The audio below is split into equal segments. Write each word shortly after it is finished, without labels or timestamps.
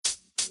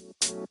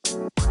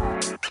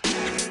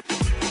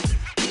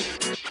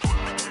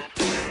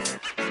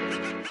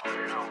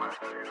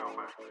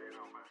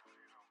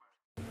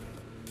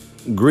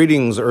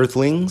Greetings,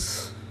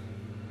 Earthlings.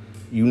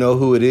 You know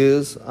who it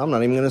is. I'm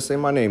not even going to say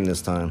my name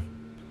this time.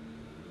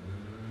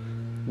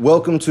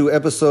 Welcome to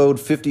episode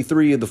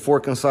 53 of the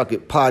Fork and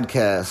Socket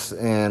podcast,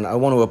 and I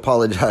want to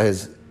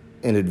apologize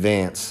in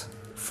advance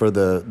for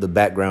the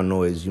background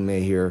noise. You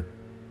may hear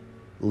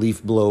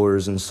leaf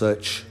blowers and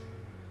such,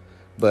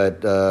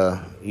 but,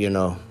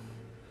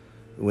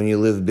 when you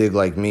live big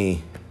like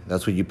me,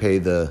 that's what you pay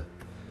the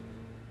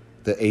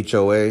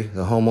HOA,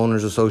 the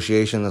Homeowners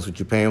Association, that's what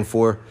you pay them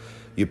for.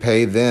 You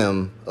pay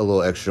them a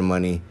little extra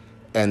money,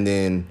 and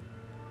then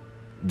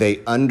they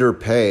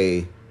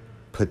underpay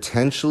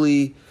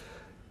potentially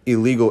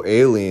illegal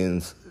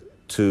aliens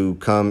to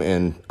come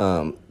and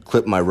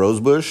clip my rose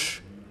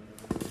bush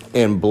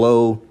and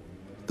blow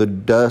the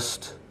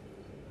dust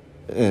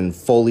and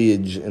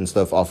foliage and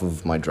stuff off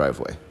of my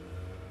driveway.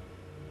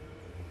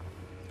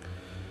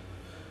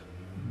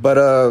 But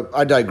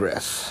I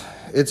digress.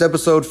 It's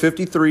episode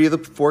 53 of the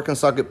Fork and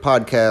Socket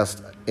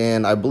podcast,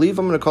 and I believe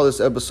I'm going to call this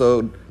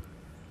episode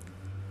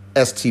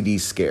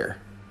STD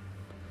Scare.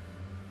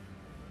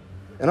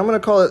 And I'm going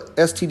to call it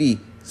STD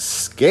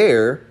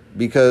Scare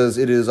because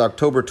it is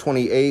October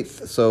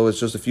 28th, so it's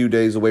just a few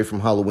days away from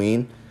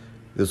Halloween.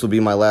 This will be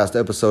my last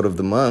episode of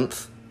the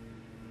month.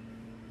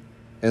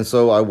 And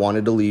so I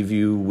wanted to leave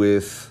you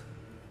with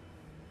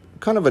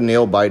kind of a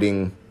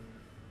nail-biting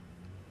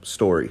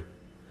story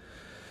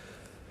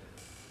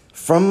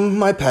from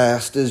my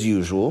past, as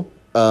usual.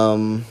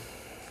 But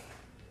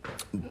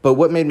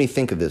what made me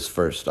think of this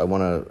first? I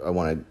want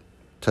to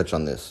touch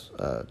on this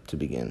to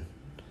begin.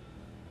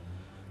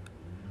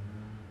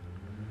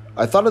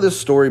 I thought of this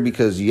story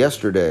because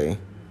yesterday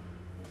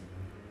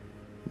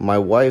my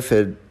wife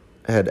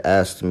had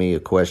asked me a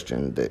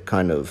question that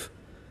kind of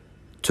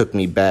took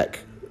me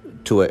back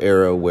to an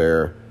era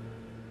where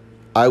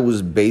I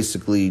was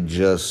basically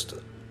just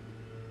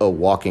a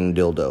walking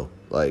dildo.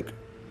 Like,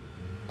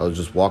 I was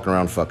just walking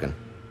around fucking.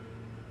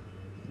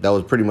 That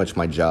was pretty much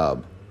my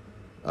job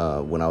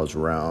when I was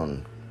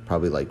around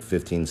probably like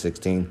 15,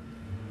 16.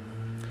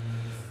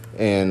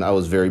 And I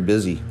was very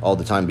busy all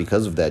the time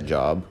because of that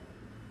job.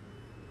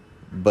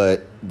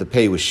 But the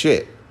pay was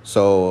shit.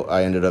 So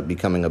I ended up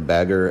becoming a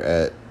bagger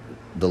at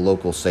the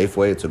local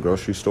Safeway. It's a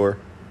grocery store.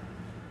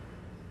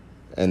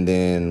 And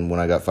then when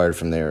I got fired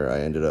from there, I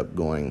ended up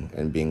going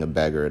and being a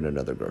bagger at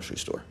another grocery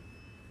store.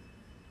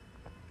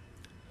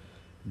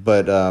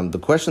 But the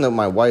question that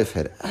my wife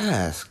had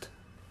asked,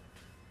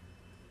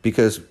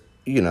 because,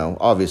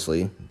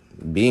 obviously,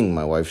 being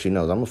my wife, she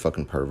knows I'm a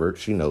fucking pervert.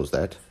 She knows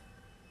that.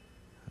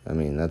 I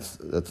mean,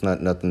 that's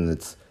not nothing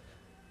that's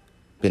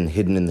been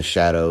hidden in the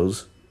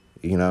shadows,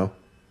 And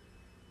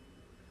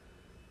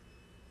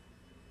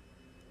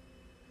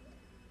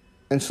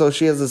so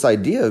she has this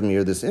idea of me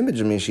or this image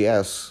of me. She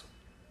asks,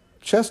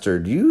 Chester,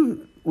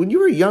 when you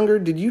were younger,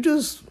 did you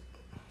just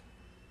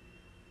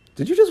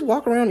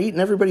walk around eating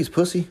everybody's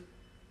pussy?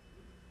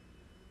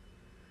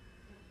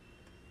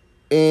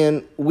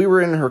 And we were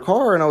in her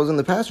car, and I was in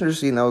the passenger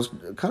seat, and I was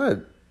kind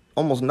of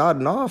almost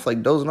nodding off,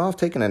 like dozing off,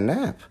 taking a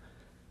nap.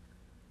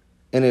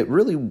 And it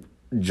really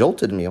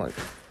jolted me. I'm like,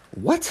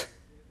 what?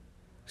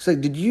 She's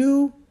like, did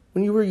you,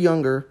 when you were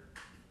younger,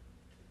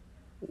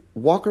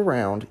 walk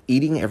around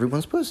eating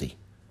everyone's pussy?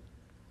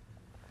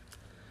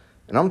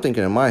 And I'm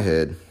thinking in my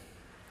head,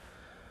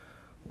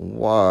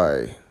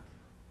 why?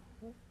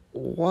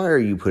 Why are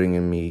you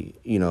putting me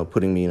in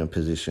a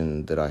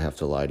position that I have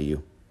to lie to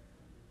you?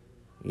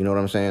 You know what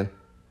I'm saying?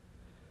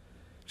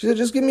 She said,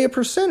 just give me a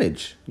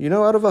percentage,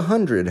 out of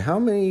 100. How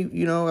many,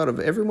 out of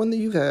everyone that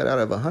you've had, out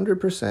of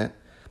 100%,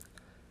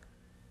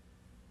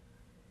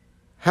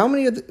 how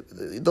many of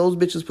those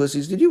bitches'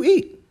 pussies did you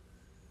eat?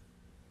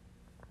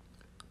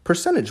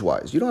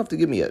 Percentage-wise. You don't have to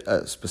give me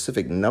a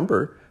specific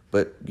number,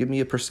 but give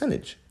me a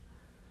percentage.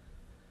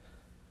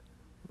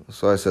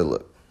 So I said,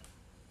 look,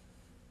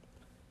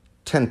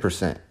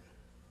 10%.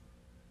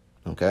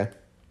 Okay?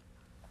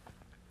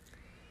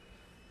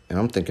 And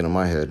I'm thinking in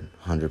my head,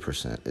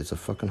 100%. It's a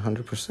fucking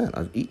 100%.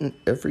 I've eaten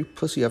every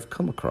pussy I've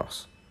come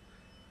across.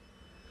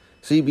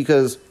 See,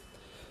 because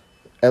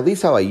at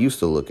least how I used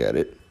to look at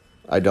it,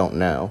 I don't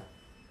now.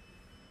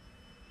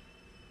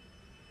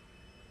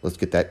 Let's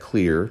get that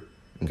clear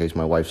in case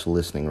my wife's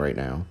listening right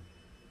now.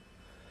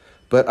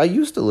 But I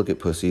used to look at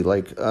pussy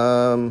like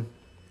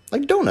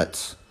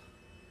donuts.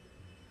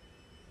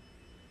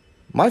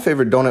 My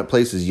favorite donut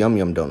place is Yum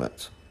Yum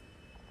Donuts.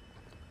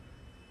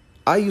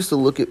 I used to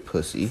look at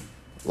pussy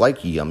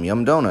like Yum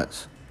Yum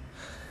Donuts.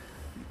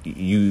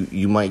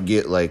 You might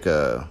get like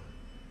a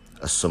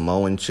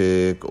Samoan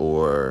chick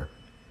or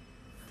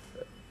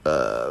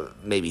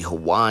maybe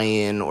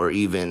Hawaiian or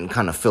even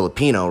kind of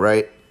Filipino,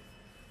 right?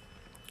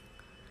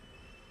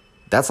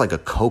 That's like a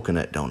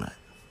coconut donut.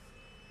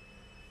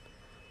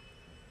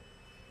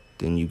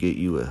 Then you get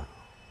you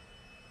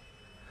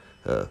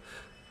a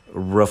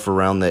rough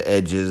around the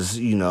edges,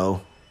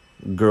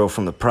 girl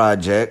from the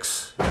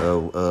projects,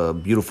 a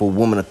beautiful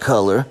woman of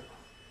color.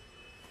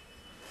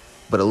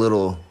 but a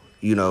little,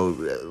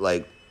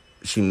 like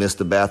she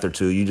missed a bath or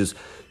two. You just,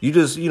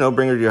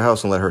 bring her to your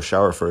house and let her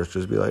shower first.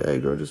 Just be like, hey,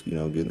 girl, just, get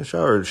in the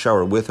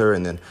shower with her.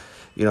 And then,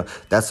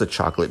 that's a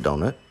chocolate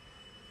donut.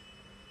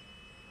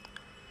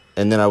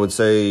 And then I would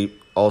say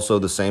also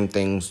the same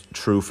thing's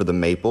true for the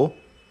maple.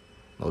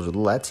 Those are the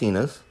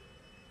Latinas.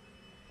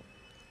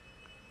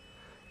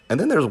 And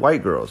then there's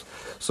white girls.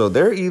 So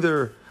they're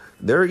either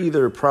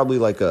probably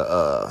like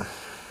a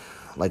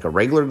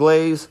regular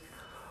glaze,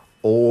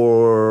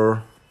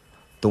 or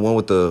the one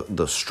with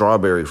the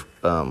strawberry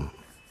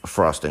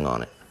frosting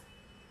on it.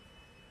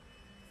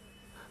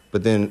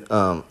 But then,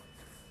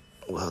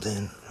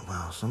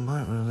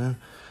 somebody then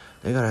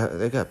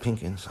they got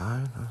pink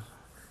inside.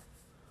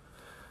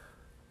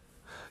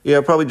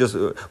 Yeah, probably just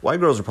white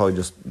girls are probably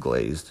just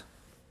glazed,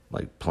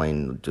 like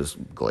plain just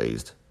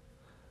glazed.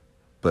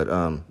 But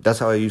that's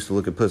how I used to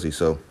look at pussy.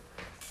 So,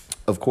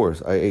 of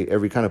course, I ate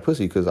every kind of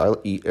pussy because I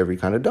eat every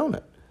kind of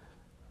donut.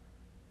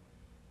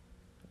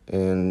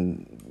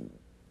 And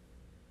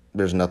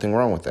there's nothing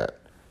wrong with that.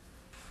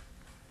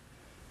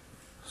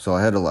 So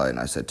I had to lie, and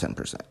I said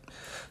 10%.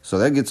 So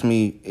that gets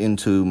me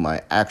into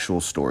my actual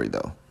story,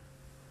 though.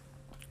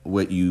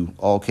 What you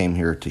all came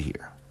here to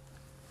hear,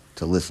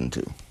 to listen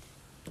to.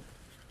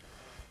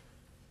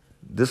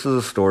 This is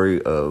a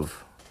story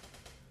of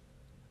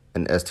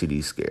an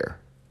STD scare.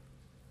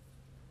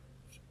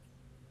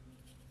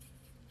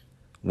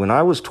 When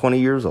I was 20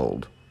 years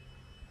old,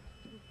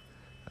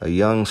 a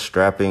young,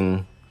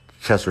 strapping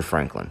Chester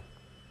Franklin,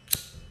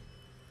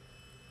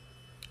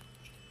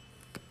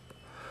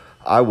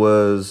 I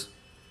was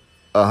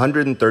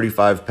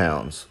 135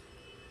 pounds,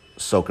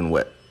 soaking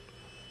wet.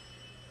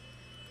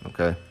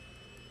 Okay?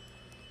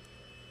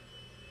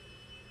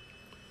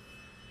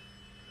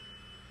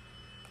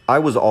 I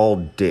was all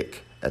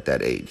dick at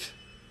that age.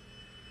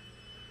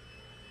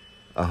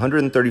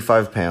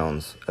 135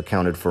 pounds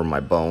accounted for my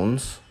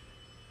bones,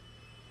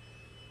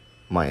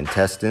 my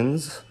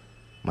intestines,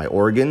 my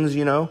organs,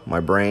 my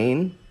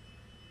brain,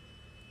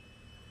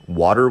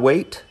 water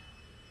weight,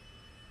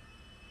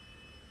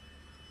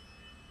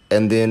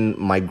 and then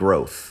my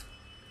growth,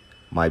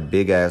 my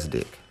big ass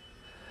dick.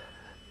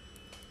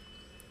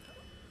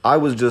 I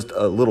was just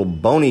a little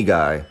bony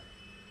guy,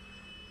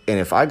 and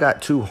if I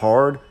got too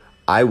hard,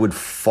 I would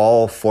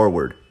fall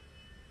forward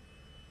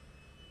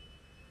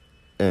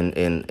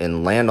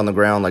and land on the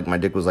ground like my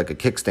dick was like a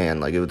kickstand.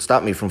 Like, it would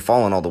stop me from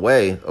falling all the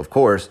way, of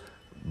course,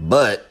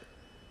 but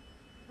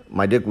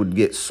my dick would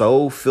get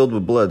so filled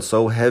with blood,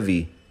 so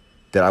heavy,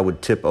 that I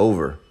would tip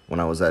over when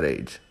I was that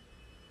age.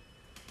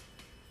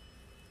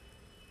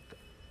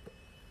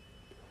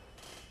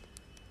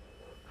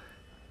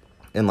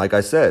 And like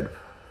I said,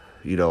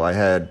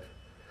 I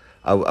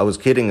was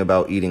kidding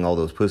about eating all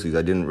those pussies.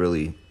 I didn't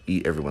really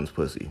eat everyone's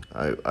pussy.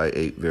 I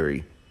ate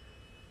very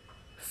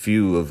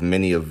few of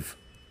many of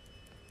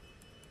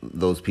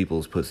those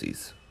people's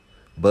pussies.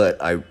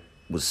 But I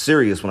was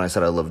serious when I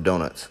said I love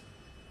donuts.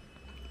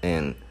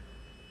 And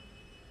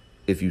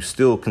if you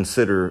still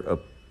consider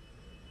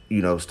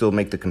still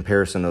make the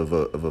comparison of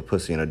a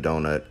pussy and a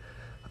donut,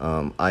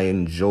 I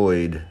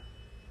enjoyed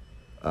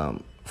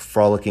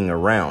frolicking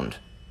around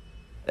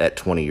at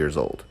 20 years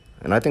old.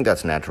 And I think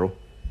that's natural.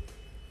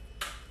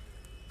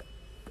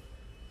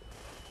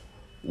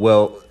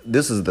 Well,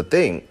 this is the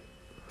thing.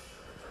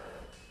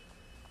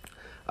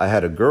 I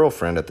had a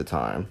girlfriend at the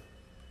time,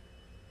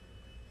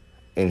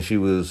 and she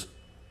was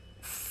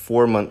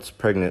 4 months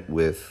pregnant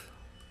with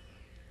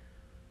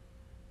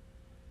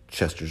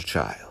Chester's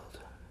child.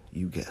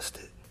 You guessed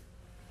it.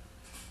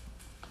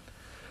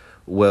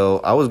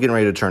 Well, I was getting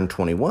ready to turn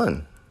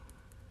 21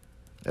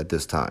 at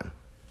this time.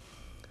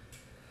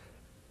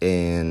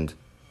 And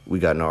we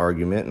got in an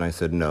argument, and I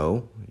said,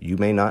 no, you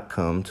may not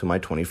come to my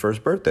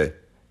 21st birthday.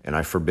 And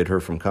I forbid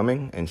her from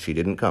coming, and she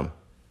didn't come.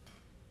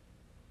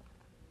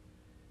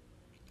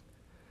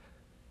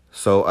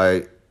 So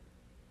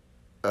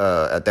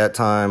at that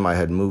time, I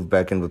had moved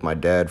back in with my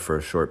dad for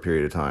a short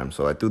period of time.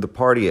 So I threw the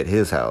party at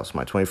his house.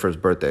 My 21st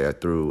birthday, I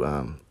threw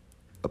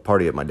a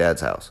party at my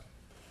dad's house.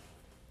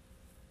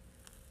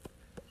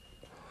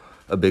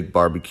 A big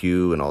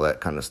barbecue and all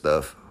that kind of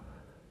stuff.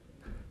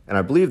 And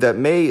I believe that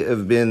may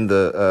have been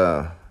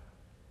the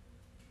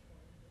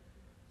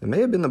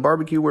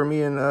barbecue where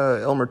me and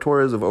Elmer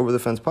Torres of Over the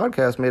Fence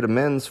podcast made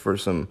amends for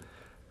some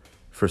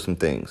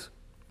things.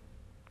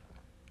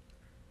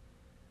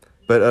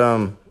 But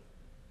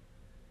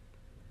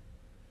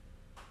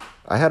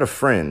I had a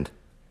friend,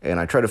 and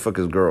I tried to fuck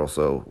his girl,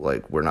 so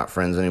like we're not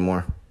friends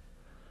anymore.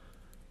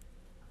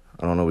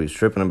 I don't know what he's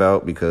tripping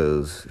about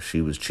because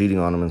she was cheating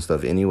on him and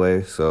stuff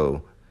anyway.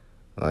 So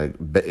like,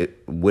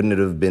 wouldn't it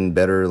have been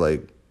better,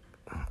 like,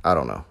 I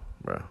don't know,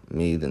 bro,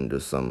 me than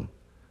just some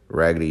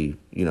raggedy,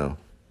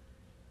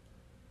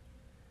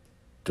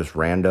 just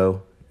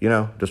rando,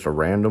 just a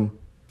random.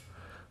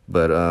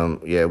 But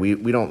yeah,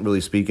 we don't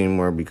really speak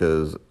anymore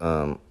because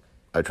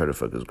I tried to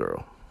fuck his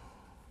girl.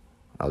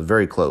 I was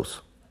very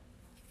close.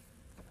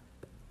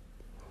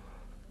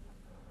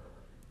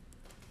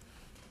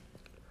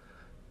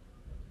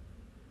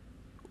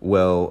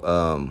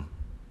 Well,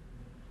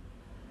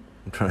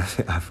 I'm trying to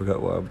think. I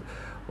forgot why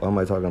am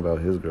I talking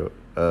about his girl?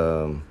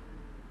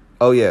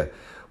 Oh, yeah.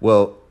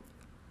 Well,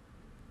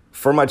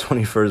 for my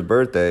 21st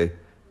birthday,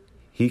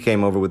 he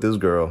came over with his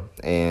girl,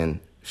 and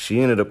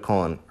she ended up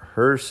calling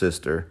her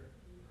sister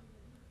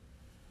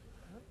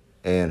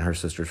and her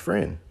sister's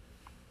friend.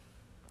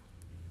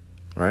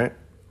 Right?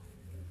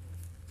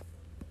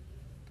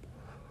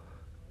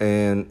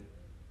 And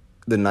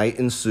the night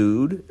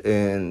ensued,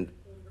 and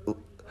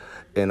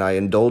I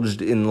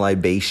indulged in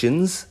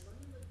libations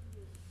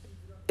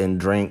and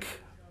drank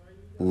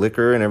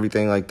liquor and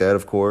everything like that,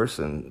 of course,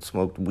 and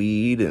smoked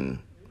weed and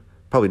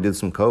probably did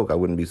some coke. I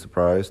wouldn't be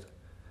surprised.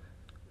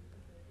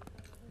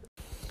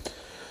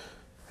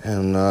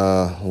 And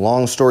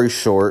long story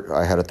short,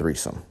 I had a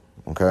threesome,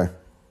 okay?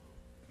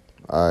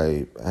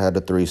 I had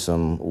a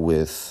threesome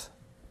with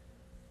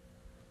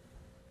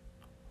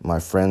my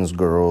friend's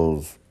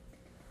girl's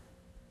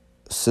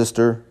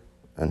sister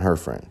and her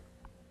friend.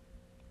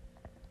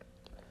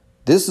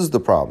 This is the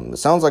problem. It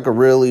sounds like a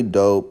really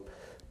dope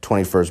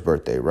 21st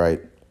birthday,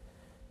 right?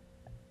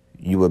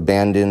 You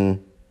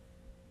abandon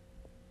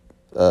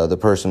the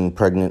person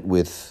pregnant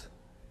with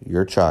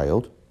your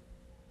child,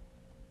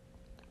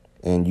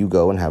 and you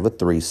go and have a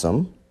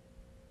threesome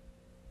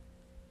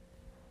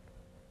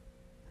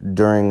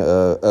during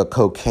a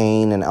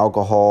cocaine and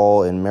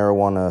alcohol and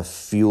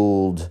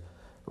marijuana-fueled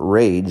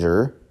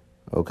rager,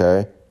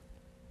 okay?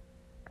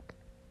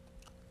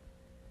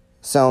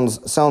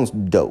 Sounds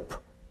dope.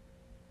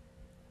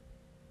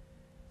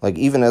 Like,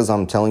 even as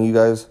I'm telling you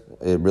guys,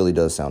 it really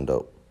does sound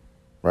dope,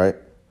 right?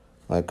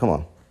 Like, come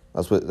on.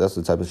 That's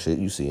the type of shit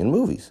you see in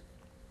movies.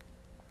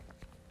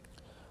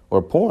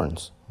 Or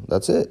porns.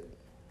 That's it.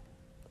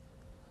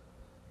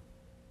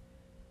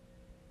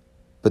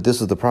 But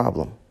this is the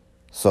problem.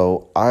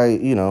 So I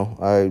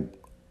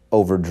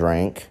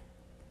overdrank,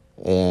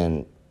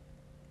 and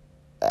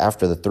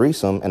after the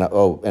threesome,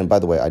 and by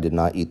the way, I did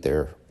not eat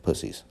their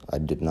pussies. I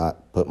did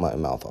not put my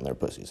mouth on their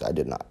pussies. I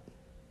did not.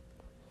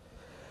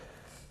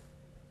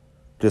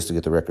 Just to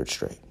get the record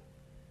straight.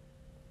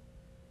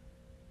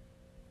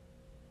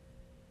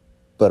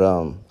 But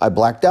I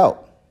blacked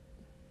out.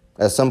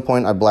 At some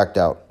point, I blacked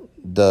out.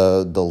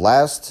 The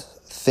last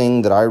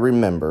thing that I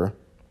remember,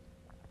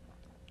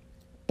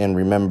 and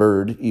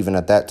remembered even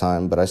at that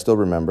time, but I still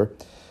remember,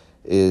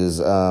 is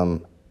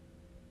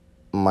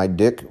my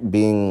dick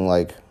being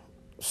like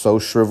so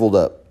shriveled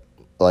up,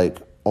 like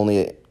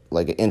only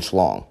like an inch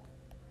long.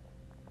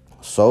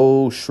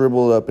 So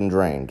shriveled up and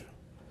drained.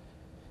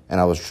 And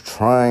I was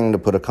trying to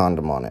put a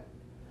condom on it.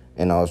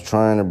 And I was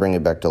trying to bring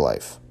it back to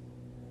life.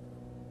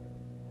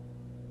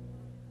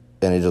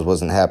 And it just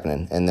wasn't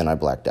happening. And then I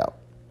blacked out.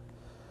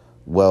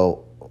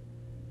 Well,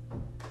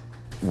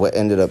 what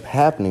ended up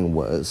happening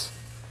was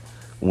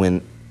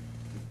when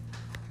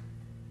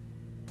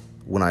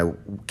I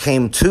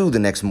came to the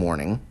next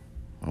morning,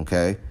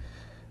 okay,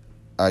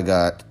 I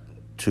got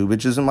two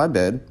bitches in my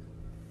bed.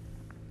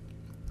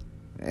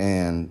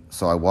 And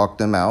so I walked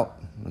them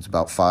out. It's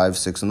about 5,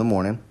 6 in the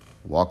morning.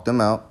 Walked them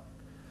out.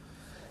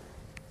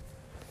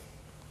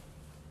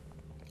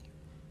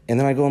 And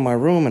then I go in my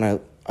room and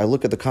I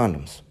look at the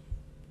condoms.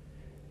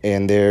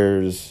 And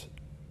there's,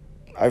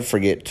 I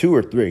forget, 2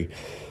 or 3.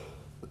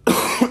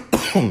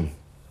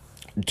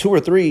 2 or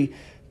 3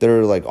 that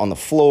are like on the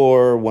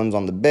floor, one's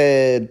on the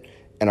bed.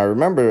 And I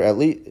remember at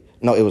least,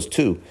 no, it was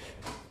 2.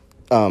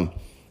 The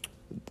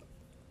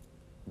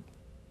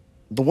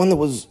one that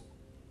was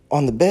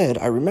on the bed,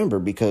 I remember,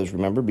 because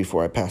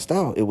before I passed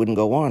out, it wouldn't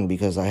go on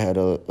because I had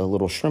a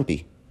little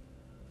shrimpy.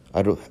 I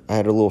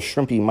had a little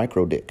shrimpy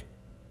micro dick.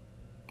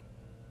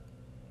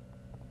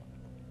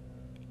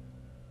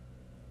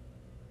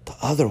 The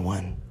other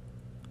one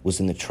was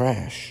in the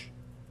trash.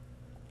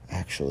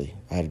 Actually,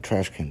 I had a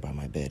trash can by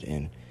my bed,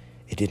 and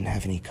it didn't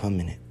have any cum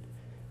in it.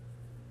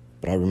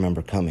 But I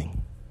remember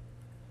coming.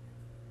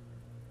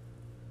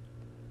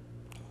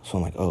 So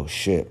I'm like, oh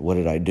shit, what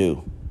did I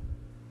do?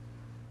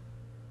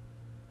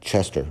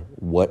 Chester,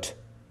 what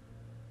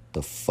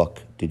the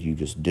fuck did you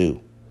just do?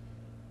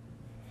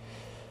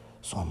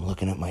 So I'm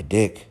looking at my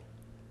dick,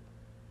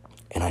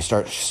 and I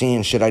start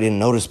seeing shit I didn't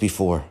notice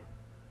before.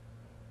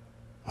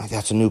 Like,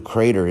 that's a new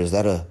crater. Is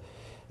that a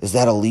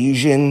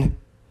lesion?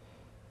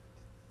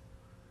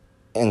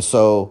 And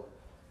so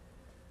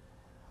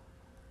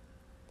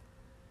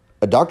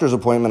a doctor's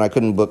appointment I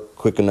couldn't book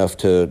quick enough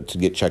to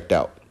get checked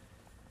out.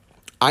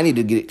 I need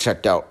to get it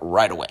checked out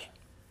right away.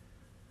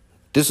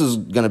 This is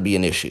going to be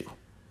an issue.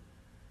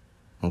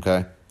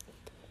 Okay?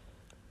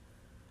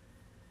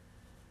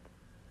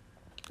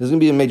 This is going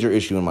to be a major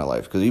issue in my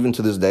life, because even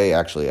to this day,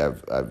 actually,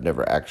 I've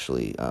never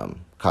actually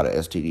caught an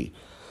STD.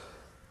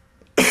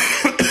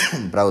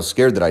 But I was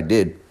scared that I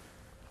did.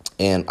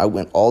 And I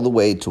went all the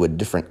way to a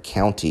different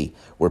county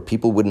where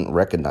people wouldn't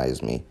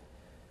recognize me.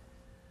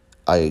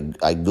 I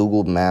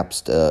Googled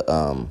Maps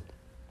a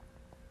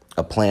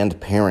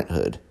Planned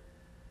Parenthood.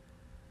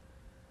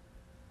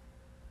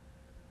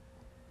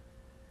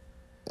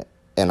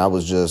 And I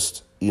was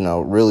just,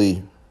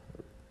 really,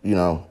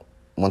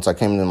 once I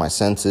came into my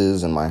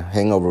senses and my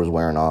hangover was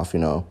wearing off,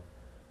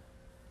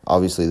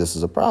 Obviously, this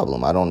is a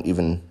problem. I don't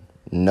even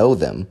know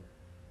them.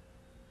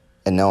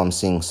 And now I'm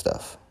seeing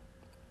stuff.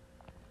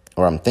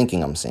 Or I'm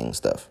thinking I'm seeing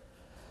stuff.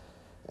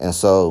 And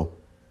so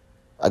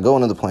I go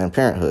into the Planned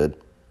Parenthood,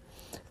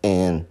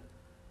 and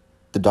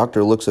the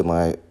doctor looks at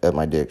my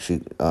dick.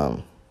 She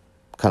kind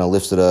of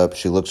lifts it up.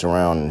 She looks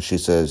around and she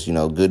says,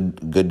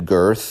 good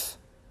girth.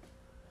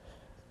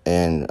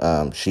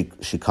 And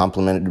she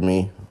complimented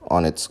me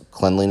on its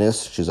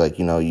cleanliness. She's like,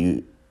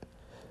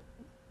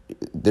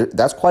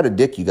 that's quite a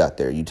dick you got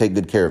there. You take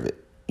good care of it,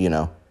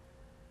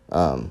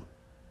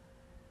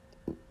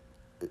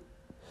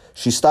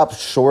 She stopped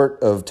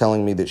short of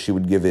telling me that she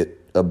would give it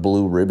a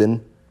blue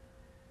ribbon,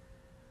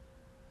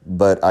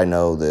 but I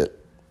know that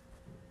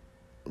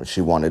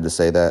she wanted to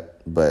say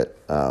that, but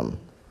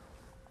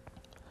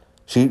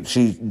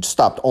she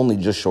stopped only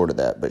just short of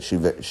that, but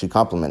she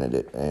complimented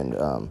it,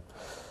 and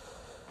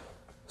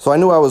so I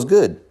knew I was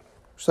good.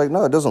 She's like,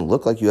 no, it doesn't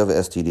look like you have an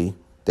STD.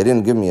 They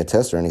didn't give me a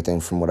test or anything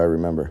from what I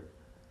remember.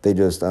 They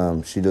just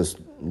she just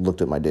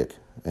looked at my dick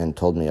and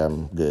told me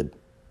I'm good,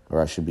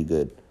 or I should be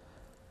good.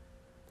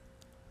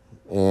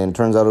 And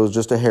turns out it was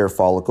just a hair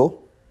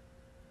follicle.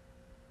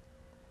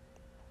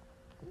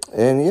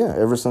 And yeah,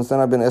 ever since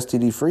then I've been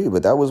STD free,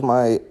 but that was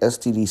my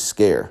STD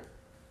scare.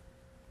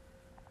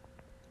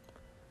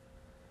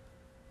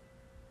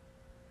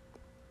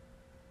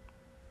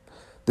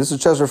 This is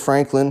Chester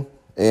Franklin,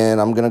 and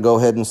I'm going to go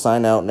ahead and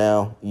sign out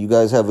now. You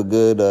guys have a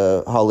good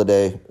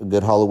holiday, a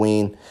good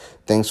Halloween.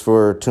 Thanks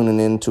for tuning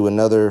in to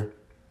another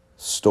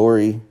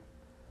story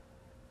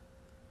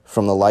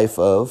from the life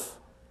of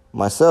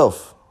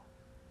myself,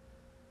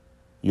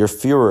 your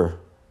Führer,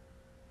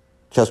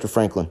 Chester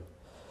Franklin.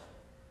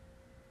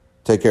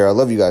 Take care. I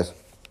love you guys.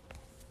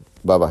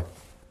 Bye-bye.